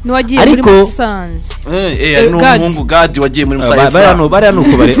Babuwa Nuwagiye muri Musanze n'umuhungu Gadi wagiye muri Musanze bariya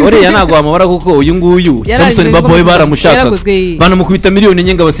nuko bare oreya ntago wamubara kuko uyu nguyu Samson Babuwa baramushaka banamukubita miliyoni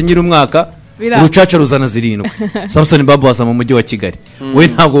enye ngo basinyire umwaka urucaca ruzana 7 Samson Babuwa asa mu mujyi wa Kigali we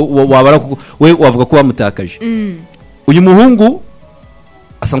ntago wabara kuko we wavuga ko bamutakaje uyu muhungu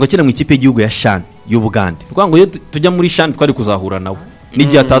asanga akina mu ikipe y'igihugu ya Shan y'Ubugande ngo iyo tujya muri Shan twari kuzahura nawe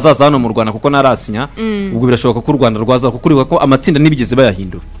n'igihe atazaza hano mu Rwanda kuko narasinya ubwo birashoboka ko u Rwanda rwaza kuko ko amatsinda nibigeze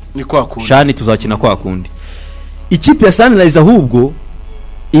bayahindura ni kwa kundi Shani tuzakina kwa kundi ikipe ya Sunrise ahubwo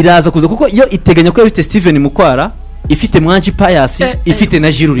iraza kuza kuko iyo iteganya ko ifite Steven Mukwara ifite Mwanji Pius ifite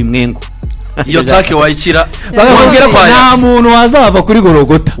na Jiru Rimwengo iyo take wayikira bakabwira ko nta muntu wazava kuri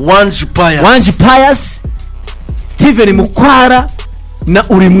Gorogota Mwanji Pius Steven Mukwara na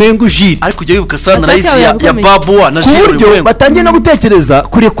Urimwengo Jiri ariko ujye wibuka Sunrise ya Babuwa na Jiri Urimwengo batangiye no gutekereza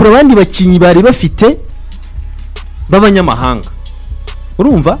kurekura abandi bakinyi bari bafite b'abanyamahanga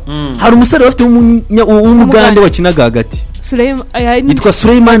urumva hari umusore bafite w'umugande wakinaga hagati yitwa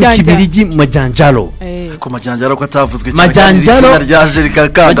Suleiman Kibirigi Majanjaro ko Majanjaro ko atavuzwe Majanjaro ryaje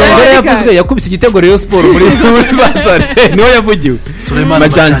rikakanga yavuzwe yakubise igitego Rayon Sport muri Bazare niwe yavugiwe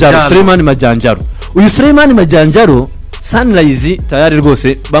Suleiman Majanjaro uyu Suleiman Majanjaro Sunrise tayari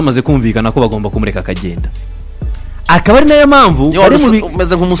rwose bamaze kumvikana ko bagomba kumureka akagenda akaba ari nayo mpamvu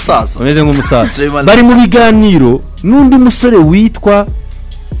umeze nk'umusaza bari mu biganiro n'undi musore witwa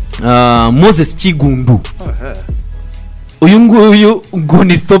Moses Kigundu uyu nguyu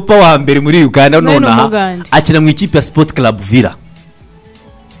nguni stopa wa mbere muri Uganda nonaha akina mu ikipe ya Sport Club Villa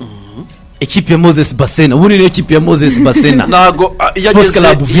ikipe ya Moses Basena ubu niyo ikipe ya Moses Basena nago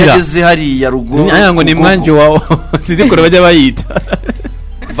yageze hari ya rugo ngo ni mwanje wawo sindi kora bajya bayita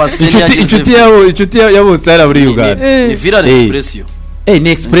inshuti yabo stara muri Uganda ni Villa Expression ni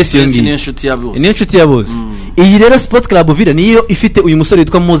Expression ngi ni inshuti ya bose iyi rero Sport Club Villa niyo ifite uyu musore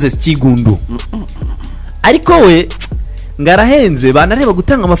witwa Moses Kigundu ariko we ngarahenze banareba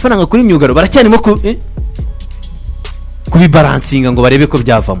gutanga amafaranga kuri myugaro baracyanimo kubibalansinga ngo barebe ko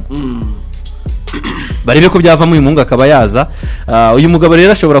byavamo uyu muhungu akaba yaza uyu mugabo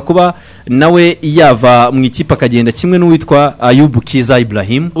rero ashobora kuba nawe yava mu ikipe akagenda kimwe n'uwitwa Ayubu Kiza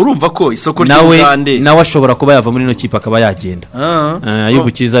Ibrahim urumva ko isoko ry'Uganda nawe ashobora kuba yava muri no kipe akaba yagenda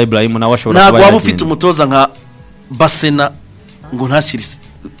Ayubu Kiza Ibrahim nawe ashobora kuba ntabwo waba ufite umutoza nka Basena ngo ntashirise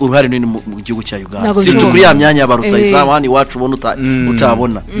uruhare nini mu gihugu cya Uganda sito kuri ya myanya y'abarutayizamu hano iwacu ubona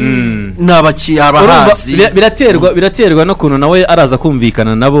utabona n'abaki abahazi biraterwa no kuntu nawe araza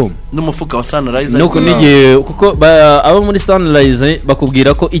kumvikana nabo n'umufuka wa Sunrise nuko nigiye kuko abo muri Sunrise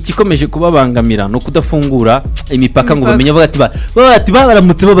bakubwira ko ikikomeje kubabangamira no kudafungura imipaka ngo bamenye bavuga ati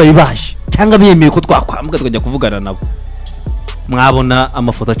baramutse babayibaje cyangwa biyemeye ko twakwambuka tukajya kuvugana nabo mwabona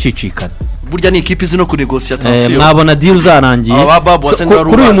amafoto acicikana burya ni ikipe zino ku negotiation mwabona deal zarangiye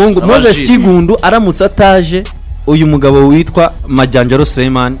kuri uyu muhungu Moses Kigundu aramutse ataje uyu mugabo witwa Majanjaro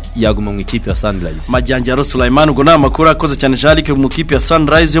Suleiman yaguma mu ikipe ya Sunrise Majanjaro Suleiman ubwo na makuru akoze cyane Jarike mu ikipe ya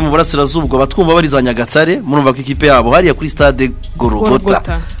Sunrise yo mu burasirazuba ubwo batwumva bari Nyagatare murumva ko ikipe yabo hariya kuri stade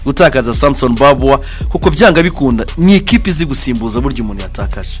Gorogota gutakaza Samson Babuwa kuko byanga bikunda ni ikipe izi gusimbuza buryo umuntu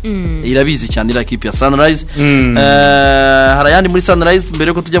yatakaje irabizi cyane ira ikipe ya Sunrise harayandi muri Sunrise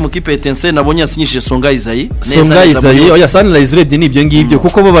mbere ko tujya mu ikipe ya Tense nabonye yasinyishije Songa Isayi oya Sunrise urebye nibyo ngibyo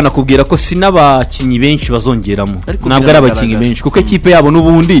kuko bo banakubwira ko sinabakinyi benshi bazongeramo ntabwo ari abakinyi benshi kuko ikipe yabo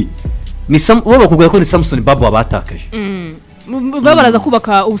n'ubundi bo bakubwira ko ni Samson Babuwa batakaje babaraza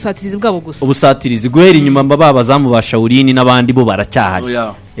kubaka ubusatirizi bwabo gusa ubusatirizi guhera inyuma babazamu ba Shaurini n'abandi bo baracyahaje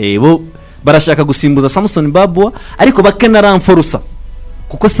bo barashaka gusimbuza Samson Babuwa ariko bakenaramforusa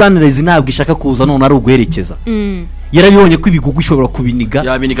kuko Sunrise ntabwo ishaka kuza none ari uguherekeza yarabibonye ko ibigugu ishobora kubiniga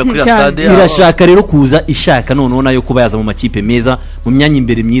yabiniga kuri stade irashaka rero kuza ishaka none nayo kuba yaza mu makipe meza mu myanya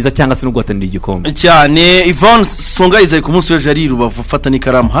imbere myiza cyangwa se no guhatanira igikombe cyane Yvonne Songa Isayi ku munsi w'ejo ari Rubavu fata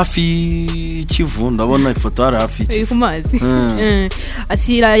n'ikaramu hafi Kivu ndabona ifoto hari hafi Kivu ku mazi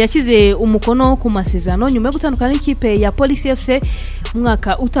asira yakize umukono ku masezerano nyuma yo gutandukana n'ikipe ya Police FC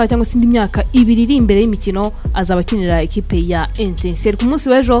umwaka utaha cyangwa se indi myaka 2 iri imbere y'imikino azabakinira ikipe ya Etincelle ku munsi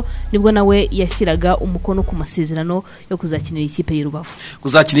w'ejo nibwo nawe yashyiraga umukono ku masezerano amahitamo yo kuzakinira ikipe y'Irubavu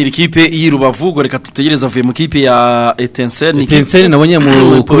kuzakinira ikipe y'Irubavu ubwo reka tutegereza avuye mu kipe ya Etincelle nabonye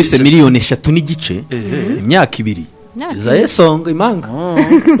mu kubise miliyoni 3 n'igice imyaka 2 za esonga imanga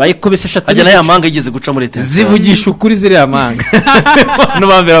bayikubise 3 ajya na ya manga igeze guca muri Etincelle zivugisha ukuri ziri ya manga no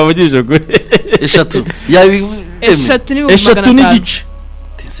bambera bavugisha ukuri 3 ya 3 n'igice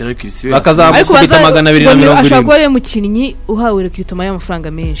bakazamukubita 270 ashaka ko ari umukinnyi uhawe rekritoma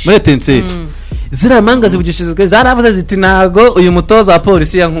y'amafaranga menshi muri Etincelle ziriya manga zivugishijwe zaravuze ziti ntago uyu mutoza wa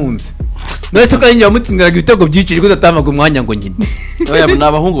polisi yankunze nose ko yinjira mutsindiraga ibitego byinshi riko datamaga umwanya ngo nyine oya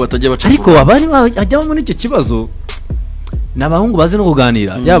n'abahungu batajya baca ariko abandi ajya muri icyo kibazo n'abahungu bazi no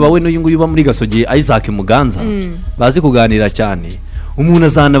kuganira yaba we n'uyu nguyu uba muri Gasogi Isaac Muganza bazi kuganira cyane umuntu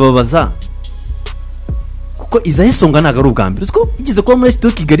azanababaza kuko izayisonga ntago ari ubwa mbere ko igeze kuba muri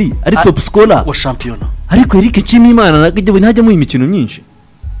Stoke Kigali ari top scorer wa champion ariko Eric Nshimiyimana ntajya mu imikino myinshi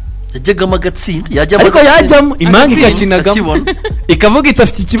yajyagamo agatsinda ariko yajyamo imanga ikakinagamo ikavuga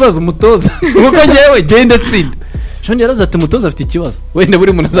itafite ikibazo umutoza kuko ngewe genda tsinda shonye yaravuze ati umutoza afite ikibazo wenda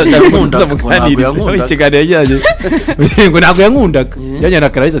buri muntu azashaka kumutoza muganiriza ikiganiro yajyanye ngo ntabwo yankundaga yanyana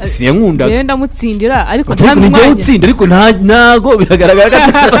karayiza ati siyankundaga yenda mutsindira ariko ntabwo utsinda ariko ntago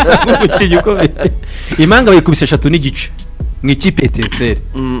biragaragara ko umukinnyi ukomeye imanga bayikubise 3 n'igice mwikipe Etincelle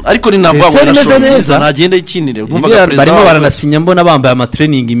ariko ni navuga ngo neza ntagenda ikinire umva barimo baranasinya mbona bambaye ama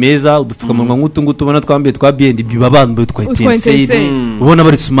training meza udupfukamunwa ngutu ubona twambiye twa BND bibabambaye twa Etincelle ubona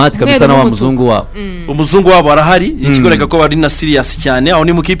bari smart kabisa na wa muzungu wabo umuzungu wabo arahari ikigoreka ko bari na serious cyane aho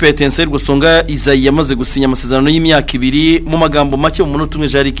ni mu kipe Etincelle gusonga Isayi yamaze gusinya amasezerano y'imyaka 2 mu magambo make mu munota umwe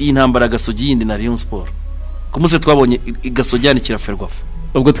jari y'intambara Gasogi yindi na Rayon Sport kumuse twabonye Gasogi yanikira Ferwafa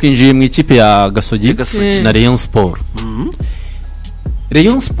ubwo twinjiye mu ikipe ya Gasogi na Rayon Sport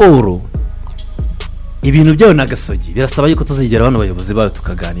Rayon Sport ibintu byayo na Gasogi birasaba yuko tuzigera bano bayobozi bayo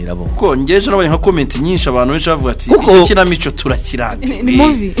tukaganira bo ko ngeje nabonye nka comment nyinshi abantu benshi bavuga ati ikinamico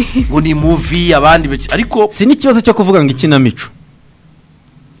turakirambiwe ni movie abandi ariko si n'ikibazo cyo kuvuga ngo ikinamico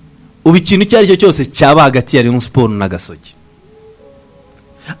ubu ikintu cyari cyo cyose cyaba hagati ya Rayon Sport na Gasogi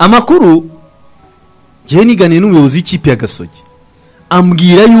amakuru gihe niganiye n'umuyobozi w'ikipe ya Gasogi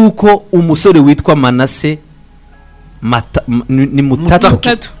ambwira yuko umusore witwa Manase ni Mutatu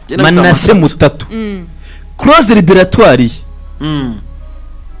Manase Mutatu cross liberatoire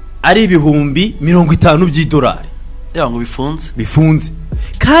ari ibihumbi 50 by'idolari yango bifunze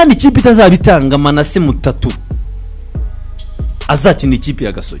kandi ikipe itazabitanga Manase Mutatu azakina ikipe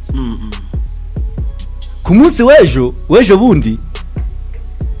ya Gasogi ku munsi wejo bundi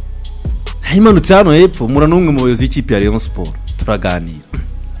himanutse hano hepfo mura n'umwe mu bayobozi w'ikipe ya Rayon Sport turaganira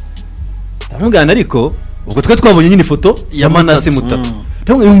ndamugana ariko ubwo twe twabonye nyine ifoto ya Manase Mutatu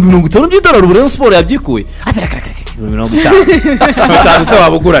ntabwo 50 by'idolari Rayon Sport yabyikuye atarakaka 50 se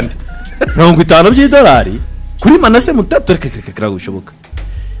wabugurana 50 by'idolari kuri Manase Mutatu reka gushoboka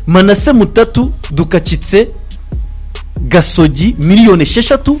Manase Mutatu dukacitse Gasogi miliyoni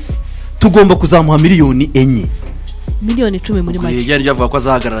 6 tugomba kuzamuha miliyoni 4 miliyoni 10 muri make yari yavuga ko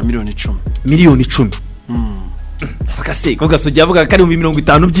azahagarara miliyoni 10 bakase ko Gasogi yavuga ko ari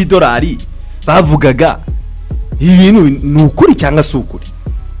 50 by'idolari bavugaga ibintu ni ukuri cyangwa si ukuri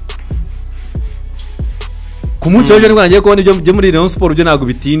ku munsi waje ngiye kubona ibyo muri Rayon Sport byo nago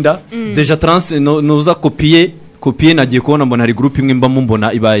bitinda deja trans noza copier nagiye kubona mbona hari groupe imwe mbamo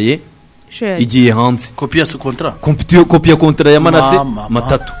mbona ibaye igiye hanze copier su contrat copier contrat ya Manase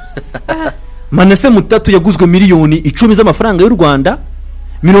Mutatu Manase Mutatu yaguzwe miliyoni 10 z'amafaranga y'u Rwanda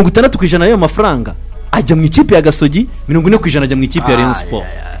 60% y'ayo mafaranga ajya mu ikipe ya Gasogi 40% ajya mu ikipe ya Rayon Sport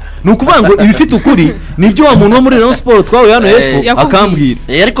nukuvuga ngo ibifite ukuri nibyo wa muntu wo muri Rayon Sport twawe hano hepfo akambwira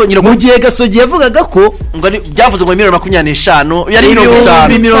ariko nyiro mu gihe Gasogi yavugaga ko ngo byavuze ngo 25 yari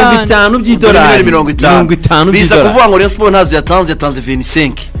 50 by'idolari 50 biza kuvuga ngo Rayon Sport ntazo yatanze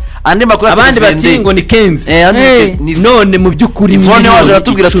 25 andi makuru abandi bati ngo ni Kenzi none mu byukuri Ivone waje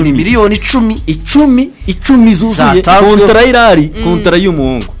ratubwira ati ni miliyoni 10 zuzuye kontra irari kontra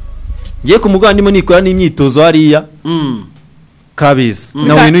y'umuhungu ngiye kumugandimo nikora n'imyitozo hariya kabiza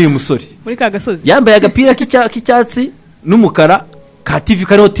nawe n'uyu musore muri ka Gasozi yambaye agapira k'icyatsi n'umukara ka TV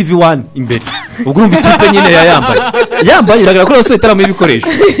kariho TV1 imbere ubwo urumva ikipe nyine yambaye iragaragara ko yose itara mu ibikoresho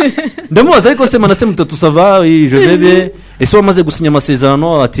ndamubaza ariko se Manase Mutatu sava jebebe ese wamaze gusinya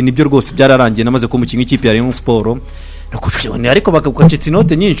amasezerano ati nibyo rwose byararangiye namaze ko umukinnyi w'ikipe ya Rayon Sport nakucishone ariko bakakacitse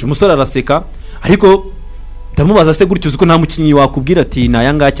inote nyinshi umusore araseka ariko ndamubaza se gutyo uko nta mukinnyi wakubwira ati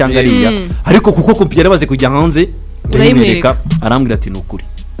nayanga cyangwa ariya ariko kuko computer yamaze kujya hanze ndayimwereka arambwira ati nukuri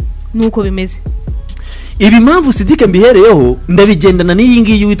nuko bimeze ibi mpamvu Sidike mbihereyeho ndabigendana n'iyi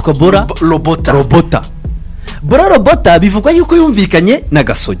ngiyi witwa Bora Robota bivugwa yuko yumvikanye na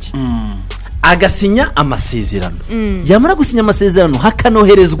Gasogi agasinya amasezerano yamara gusinya amasezerano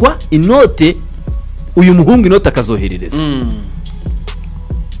hakanoherezwa inote uyu muhungu inote akazohererezwa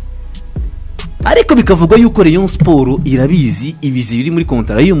ariko bikavugwa yuko Rayon Sport irabizi ibizi biri muri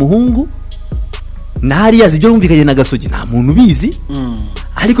kontara y'uyu muhungu ntari yazi ibyo yumvikanye na Gasogi nta muntu ubizi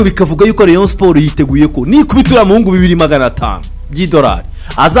ariko bikavuga yuko Rayon Sport yiteguye ko nikubitura muhungu 2500 by'idolari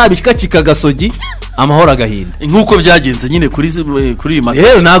azabikacika Gasogi amahoro agahinda nk'uko byagenze nyine kuri iyi match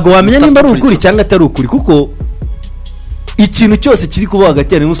rero ntago wamenya nimba ari ukuri cyangwa atari ukuri kuko ikintu cyose kiri kuba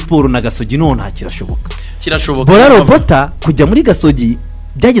hagati ya Rayon Sport na Gasogi none nta kirashoboka Bora Robota kujya muri Gasogi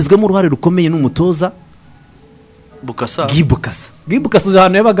byagizwemo uruhare rukomeye n'umutoza Bukasa Gibukasa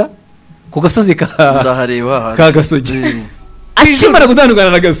ahantu yabaga ku gasozi ndahareba ka Gasogi akimara gutandukana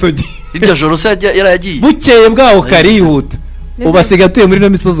na Gasogi iryo joro se yaragiye bukeye bwaho karihuta ubasiga tuye muri no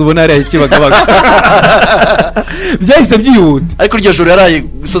misozi ubona ari ikibagabaga byahise byihuta ariko iryo joro yaraye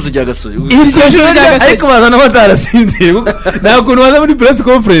gisozi rya Gasogi iryo joro rya Gasogi ariko bazana batarasinziye ntabwo baza muri press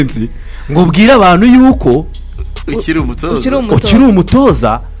conference ngo ubwire abantu yuko ukiri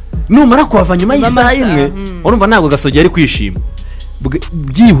umutoza numara kuhava nyuma y'isaha imwe urumva ntabwo Gasogi yari kwishima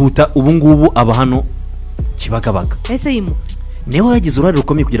byihuta ubu ngubu aba hano kibagabaga ese yimu niwe yagize uruhare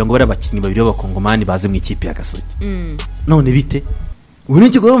rukomeye kugira ngo bari abakinnyi babiri b'abakongomani baze mu ikipe ya Gasogi none bite ubu ni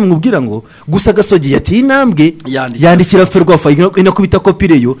ikigo bamubwira ngo gusa Gasogi yateye intambwe yandikira Ferwafa inakubita kopi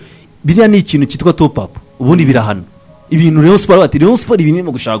reyo biriya ni ikintu cyitwa top up ubundi birahano ibintu Rayon Sport bati Rayon Sport ibintu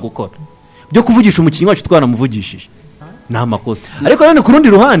irimo gushaka gukora byo kuvugisha umukinnyi wacu twanamuvugishije nta makosa ariko none ku rundi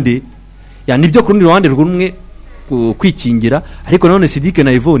ruhande nibyo ku rundi ruhande rumwe kwikingira ariko none Sidike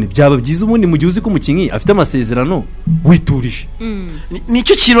na Yvonne byaba byiza ubundi mu gihe uzi ko umukinnyi afite amasezerano witurije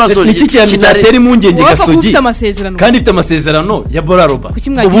nicyo kibazo nicyo kintu cyatera impungenge Gasogi kandi ifite amasezerano ya Bora Roba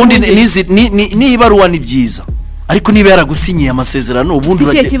ubundi niba ruwa ni byiza ariko niba yaragusinyiye amasezerano ubundi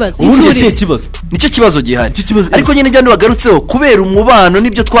nicyo kibazo gihari ariko nyine ibyo bagarutseho kubera umubano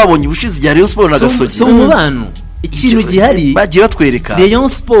nibyo twabonye ubushize igihe Rayon Sport na Gasogi so umubano ikintu gihari bagiye batwereka Rayon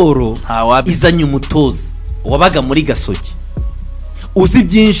Sport izanye umutoza wabaga muri Gasogi uzi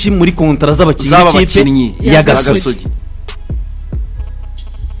byinshi muri kontara z'abakinnyi ya Gasogi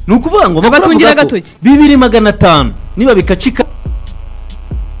nukuvuga ngo batungira gatoki 2500 niba bikacika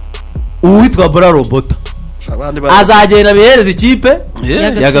uwitwa Bora Robota azagenda bihereza ikipe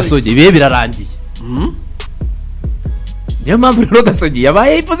ya Gasogi bibe birarangiye niyo mpamvu rero Gasogi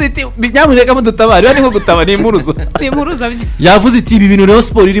yabaye positive binyamuneka mudutabara bari nko gutabara impuruzo yavuze iti ibi bintu Rayon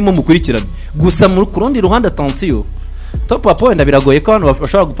Sport irimo mukurikirana gusa mu kurundi ruhande attention top up wenda biragoye ko abantu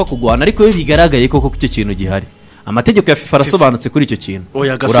bashobora gupfa kugwana ariko iyo bigaragaye koko icyo kintu gihari amategeko ya FIFA arasobanutse kuri icyo kintu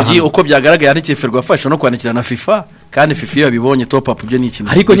oya Gasogi uko byagaragaye yandikiye Ferwafa no kwandikira na FIFA kandi FIFA iyo bibonye top up byo ni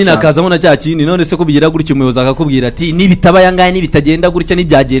ikintu ariko nyine akazamo na cya kintu none se ko bigira gutyo umuyobozi akakubwira ati nibitaba yangaye nibitagenda gutya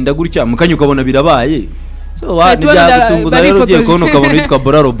nibyagenda gutya mukanya ukabona birabaye so nibyagutunguza rero ugiye kubona ukabona witwa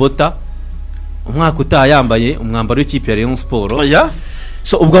Bora Robota umwaka utaha yambaye umwambaro w'ikipe ya Rayon Sport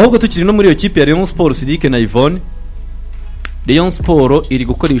so ubwo ahubwo tukiri no muri iyo kipe ya Rayon Sport Sidike na Yvonne Rayon Sport iri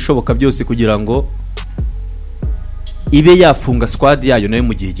gukora ibishoboka byose kugira ngo ibe yafunga squad yayo nayo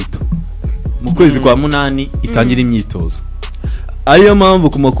mu gihe gito mu kwezi kwa 8 itangira imyitozo ariyo mpamvu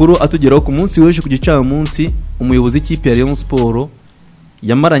ku makuru atugeraho ku munsi w'ejo ku gicamunsi umuyobozi w'ikipe ya Rayon Sport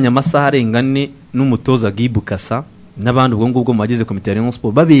yamaranye amasaha arenga 4 n'umutoza Gibukasa n'abandi ubwo ngubwo mageze komite ya Rayon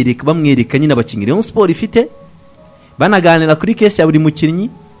Sport bamwereka nyine abakinnyi Rayon Sport ifite banaganira kuri case ya buri mukinnyi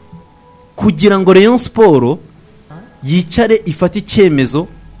kugira ngo Rayon Sport yicare ifate icyemezo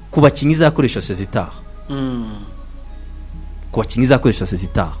ku bakinnyi zakoresha sezitaha ku bakinnyi zakoresha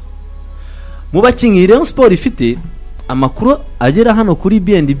sezitaha mu bakinnyi Rayon Sport ifite amakuru agera hano kuri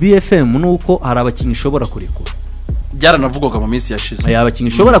BNB FM nuko hari abakinnyi ishobora kurekura byaranavugwaga mu minsi yashize abakinnyi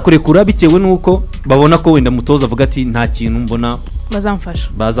ishobora kurekura bitewe nuko babona ko wenda mutoza avuga ati nta kintu mbona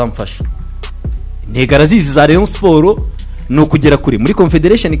bazamfasha intego arazizi za Rayon Sport no kugera kure muri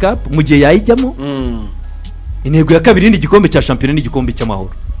Confederation Cup mu gihe yayijyamo intego ya kabiri ni igikombe cya champion n'igikombe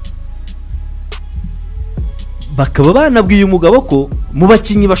cy'amahoro bakaba banabwiye umugabo ko mu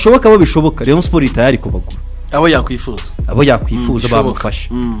bakinnyi bashoboka bo bishoboka Rayon Sport itayari kubagura abo yakwifuza bamufasha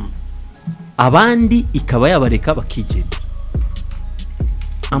abandi ikaba yabareka bakigenda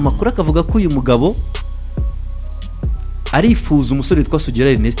amakuru akavuga ko uyu mugabo arifuza umusore witwa Sugira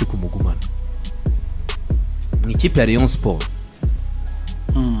Ernest kumugumana mu ikipe ya Rayon Sport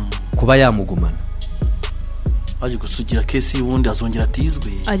kuba yamugumana aje gusugira kesi y'ubundi azongera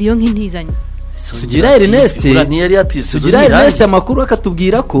atizwe ariyo nk'intizanye Sugira Ernest amakuru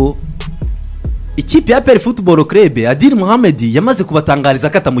akatubwira ko ikipe ya PL Football Club Adil Mohamed yamaze kubatangariza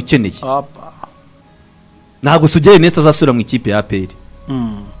ko atamukeneye ntabwo Sugira Ernest azasubira mu ikipe ya PL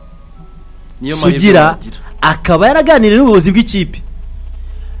Sugira akaba yaraganiriye n'ubuyobozi bw'ikipe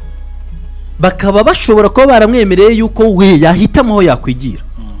bakaba bashobora kuba baramwemereye yuko we yahitamo aho yakwigira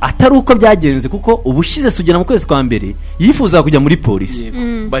atari uko byagenze kuko ubushize Sugira mu kwezi kwa mbere yifuza kujya muri polisi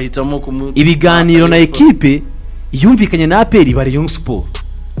bahitamo ibiganiro na ekipe yumvikanye na APR ba Rayon Sport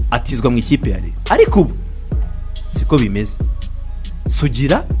atizwa mu ikipe ya Rayon ariko ubu siko bimeze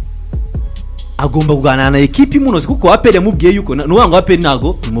Sugira agomba kuganira na ekipe imunoze kuko APR yamubwiye yuko nuwango APR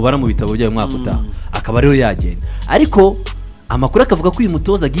nago imubara mu bitabo byayo mwaka utaha akaba rero yagenda ariko amakuru akavuga ko uyu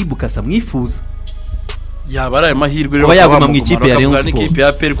mutoza Gibukasa mwifuza yabara ayo mahirwe rero yaguma mu ikipe ya Rayon Sport ikipe ya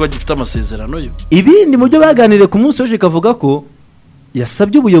APR ko gifite amasezerano yo ibindi mu byo baganiriye ku munsi w'ejo kavuga ko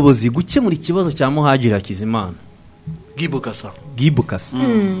yasabye ubuyobozi gukemura ikibazo cya Muhadjili Hakizimana Gibukasa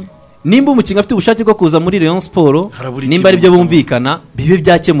nimba umukinnyi afite ubushake bwo kuza muri Rayon Sport nimba ari byo bumvikana bibe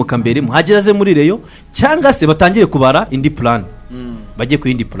byakemuka mbere Muhadjili aze muri Rayon cyangwa se batangire kubara indi plan bajye ku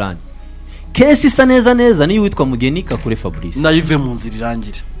indi plan kesi isa neza niyo witwa Mugeni Kakure Fabrice nayo ive mu nzira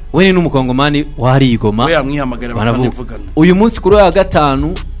irangira we ni n'umukongomani wari igoma we yamwihamagara bakavugana uyu munsi kuri wa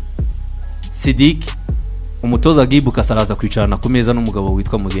gatanu Sidik umutoza Gibukasa araza kwicarana ku meza n'umugabo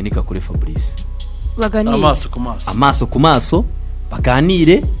witwa Mugeni Kakure Fabrice baganire amaso ku maso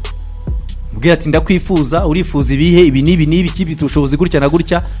baganire mbwira ati ndakwifuza urifuza ibihe ibi nibi kibi tushobozi gutya na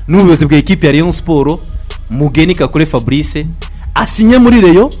gutya n'ubuyobozi bwa equipe ya Rayon Sport Mugeni Kakure Fabrice asinye muri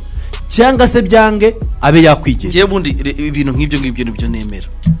Rayon cyangwa se byange abe yakwigera je bundi ibintu nk'ibyo nibyo nemera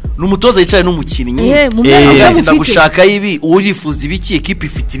n'umutoza yicaye n'umukinnyi agati ndagushaka ibi urifuza ibiki equipe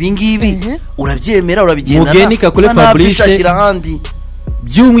ifite ibi ngibi urabyemera urabigendana Mugeni Kakure Fabrice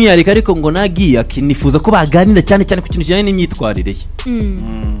by'umwihariko ariko ngo nagiye akinifuza ko baganira cyane ku kintu kijyanye n'imyitwarire ye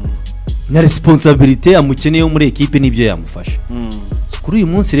na responsibility amukeneye muri equipe nibyo yamufasha kuri uyu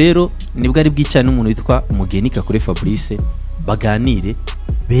munsi rero nibwo ari bwicane n'umuntu witwa Mugeni Kakure Fabrice baganire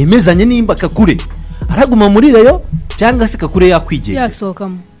bemezanye nimba Kakure araguma muri Rayon cyangwa se Kakure yakwigenda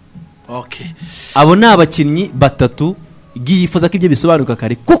yasohokamo abo ni abakinnyi batatu yifuza ko ibyo bisobanuka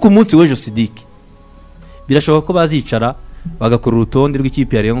kare kuko umunsi w'ejo Sidik birashoboka ko bazicara bagakora urutonde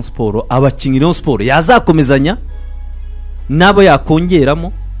rw'ikipe ya Rayon Sport abakinnyi Rayon Sport yazakomezanya nabo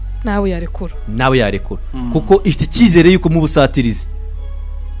yakongeramo nabo yarekura kuko ifite icyizere yuko mu busatirizi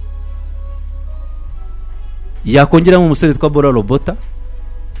yakongeramo umusore twa Bora Robota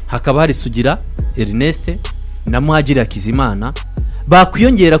hakaba hari Sugira Ernest na Muhadjili Hakizimana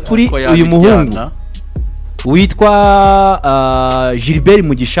bakwiyongera kuri uyu muhungu witwa Gilbert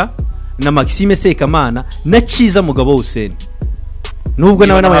Mugisha na Maxime Sekamana na Ciza Mugabo Hussein nubwo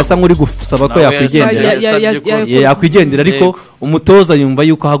nawe yasa nk'uri gusaba ko yakwigendera ariko umutoza yumva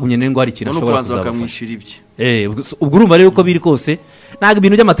yuko hagumye nengo hari ikintu ashobora kuzabafasha ubwo urumva rero uko biri kose ntabwo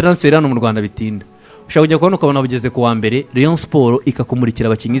ibintu by'amatransfer hano mu Rwanda bitinda ushaka kujya kubona ukabona bugeze ku wa mbere Rayon Sport ikakumurikira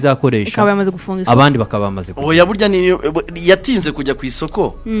abakinnyi izakoresha abandi bakaba bamaze oya burya yatinze kujya ku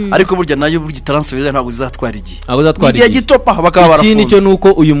isoko ariko burya nayo burya transfer ntabwo izatwara igihe gitopa bakaba barafunze ikindi cyo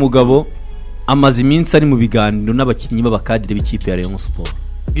nuko uyu mugabo amaze iminsi ari mu biganiro n'abakinnyi b'abakadire b'ikipe ya Rayon Sport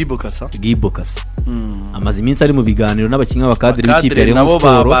Gibukasa amaze iminsi ari mu biganiro n'abakinnyi b'abakadire b'ikipe ya Rayon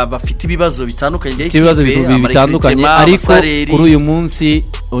Sport bafite ibibazo bitandukanye ariko kuri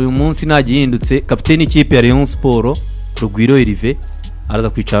uyu munsi nagihindutse kapiteni y'ikipe ya Rayon Sport Rugwiro Erive araza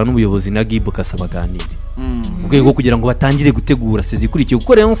kwicara n'ubuyobozi na Gibukasa baganire mu rwego rwo kugira ngo batangire gutegura sezikurikiye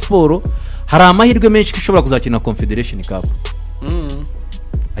kuko Rayon Sport hari amahirwe menshi ishobora kuzakina Confederation Cup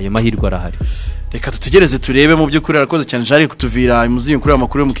ayo mahirwe arahari reka tutegereze turebe mu by'ukuri arakoze cyane jari kutuvira imuzinyo kuri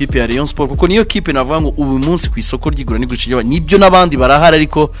amakuru mu kipe ya Rayon Sport kuko niyo kipe navuga ngo ubu munsi ku isoko ry'igura n'igurisha ry'aba nibyo nabandi barahari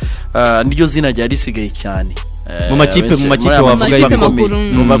ariko niryo zina rya risigaye cyane mu makipe wavuga ibikomeye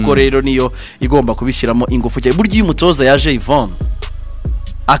numva ko rero niyo igomba kubishyiramo ingufu cyane buryo uyu mutoza yaje Yvonne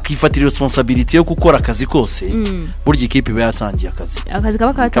akifatira responsibility yo gukora akazi kose buryo ikipe iba yatangiye akazi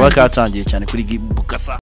kaba katangiye cyane kuri Gibukasa